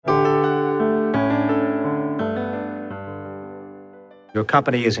Your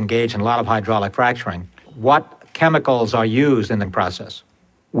company is engaged in a lot of hydraulic fracturing. What chemicals are used in the process?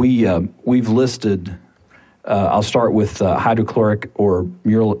 We've listed, I'll start with hydrochloric or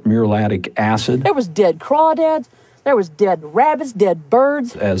muriatic acid. There was dead crawdads, there was dead rabbits, dead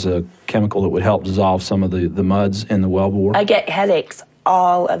birds. As a chemical that would help dissolve some of the muds in the wellbore. I get headaches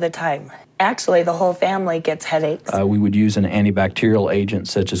all of the time. Actually, the whole family gets headaches. We would use an antibacterial agent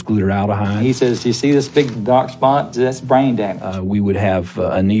such as glutaraldehyde. He says, you see this big dark spot? That's brain damage. We would have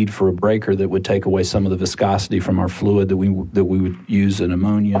a need for a breaker that would take away some of the viscosity from our fluid that we would use in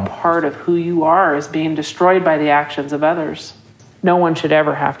ammonia. Part of who you are is being destroyed by the actions of others. No one should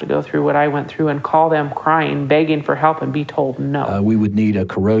ever have to go through what I went through and call them crying, begging for help, and be told no. We would need a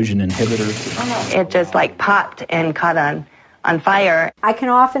corrosion inhibitor. It just like popped and caught on fire. I can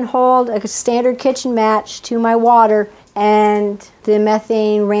often hold a standard kitchen match to my water, and the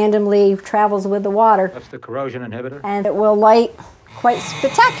methane randomly travels with the water. That's the corrosion inhibitor? And it will light quite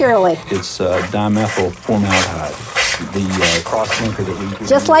spectacularly. It's dimethyl formaldehyde. The cross-linker that we use.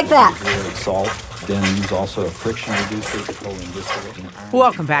 Just like that. Salt. Then use also a friction reducer, petroleum distillate, and iron.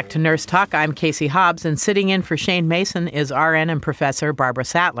 Welcome back to Nurse Talk. I'm Casey Hobbs, and sitting in for Shane Mason is RN and Professor Barbara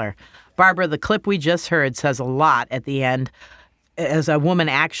Sattler. Barbara, the clip we just heard says a lot at the end. As a woman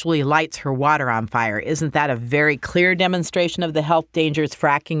actually lights her water on fire, isn't that a very clear demonstration of the health dangers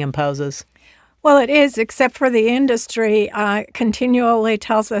fracking imposes? Well, it is, except for the industry continually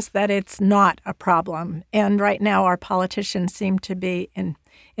tells us that it's not a problem. And right now our politicians seem to be, in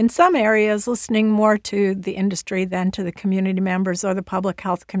some areas, listening more to the industry than to the community members or the public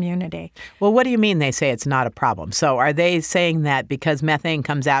health community. Well, what do you mean they say it's not a problem? So are they saying that because methane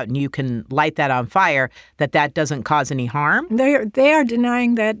comes out and you can light that on fire, that doesn't cause any harm? They are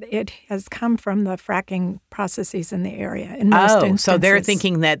denying that it has come from the fracking processes in the area in most instances. So they're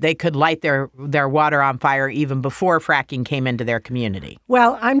thinking that they could light their water on fire even before fracking came into their community.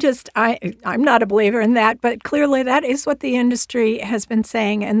 Well, I'm not a believer in that, but clearly that is what the industry has been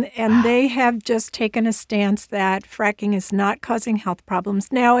saying, and they have just taken a stance that fracking is not causing health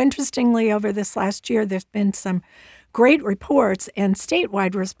problems. Now, interestingly, over this last year, there's been some great reports and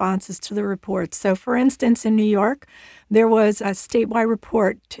statewide responses to the reports. So, for instance, in New York, there was a statewide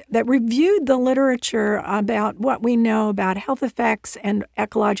report that reviewed the literature about what we know about health effects and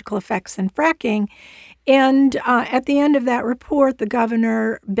ecological effects in fracking. And at the end of that report, the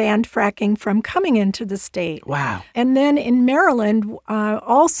governor banned fracking from coming into the state. Wow. And then in Maryland,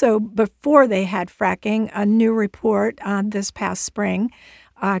 also before they had fracking, a new report this past spring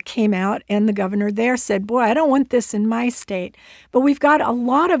came out, and the governor there said, boy, I don't want this in my state. But we've got a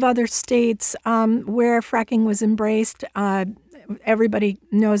lot of other states where fracking was embraced. Everybody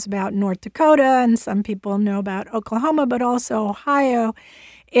knows about North Dakota, and some people know about Oklahoma, but also Ohio.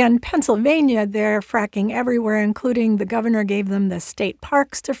 In Pennsylvania, they're fracking everywhere, including the governor gave them the state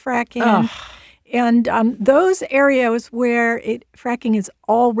parks to frack in. Oh. And those areas where fracking is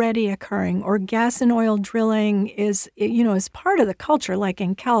already occurring, or gas and oil drilling is part of the culture, like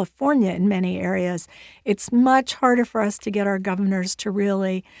in California in many areas, it's much harder for us to get our governors to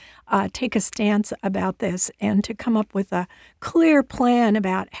really take a stance about this and to come up with a clear plan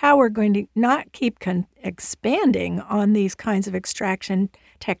about how we're going to not keep expanding on these kinds of extraction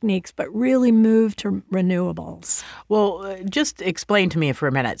techniques, but really move to renewables. Well, just explain to me for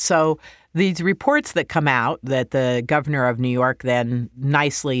a minute. So these reports that come out that the governor of New York then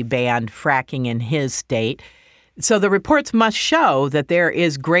nicely banned fracking in his state. So the reports must show that there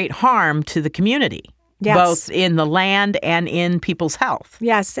is great harm to the community. Yes. Both in the land and in people's health.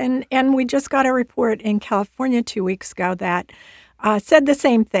 Yes, and we just got a report in California 2 weeks ago that said the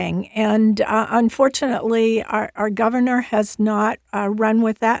same thing. And unfortunately, our governor has not run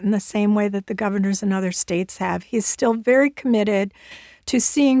with that in the same way that the governors in other states have. He's still very committed to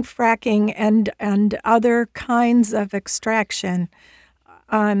seeing fracking and other kinds of extraction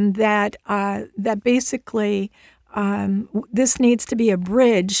that basically this needs to be a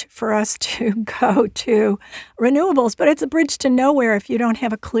bridge for us to go to renewables, but it's a bridge to nowhere if you don't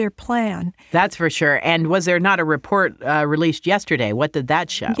have a clear plan. That's for sure. And was there not a report released yesterday? What did that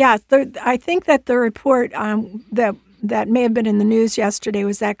show? Yes, I think that the report that may have been in the news yesterday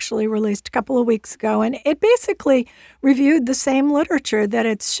was actually released a couple of weeks ago, and it basically reviewed the same literature, that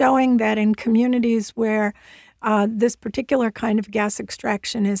it's showing that in communities where this particular kind of gas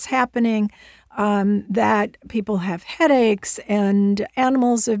extraction is happening, that people have headaches and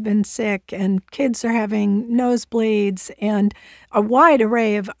animals have been sick and kids are having nosebleeds and a wide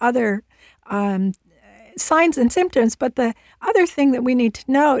array of other signs and symptoms. But the other thing that we need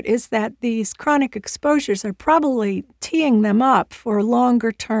to note is that these chronic exposures are probably teeing them up for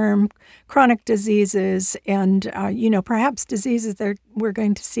longer-term chronic diseases and, perhaps diseases that we're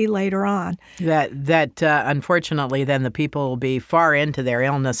going to see later on. That unfortunately, then the people will be far into their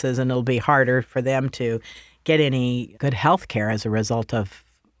illnesses, and it'll be harder for them to get any good health care as a result of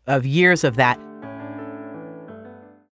years of that.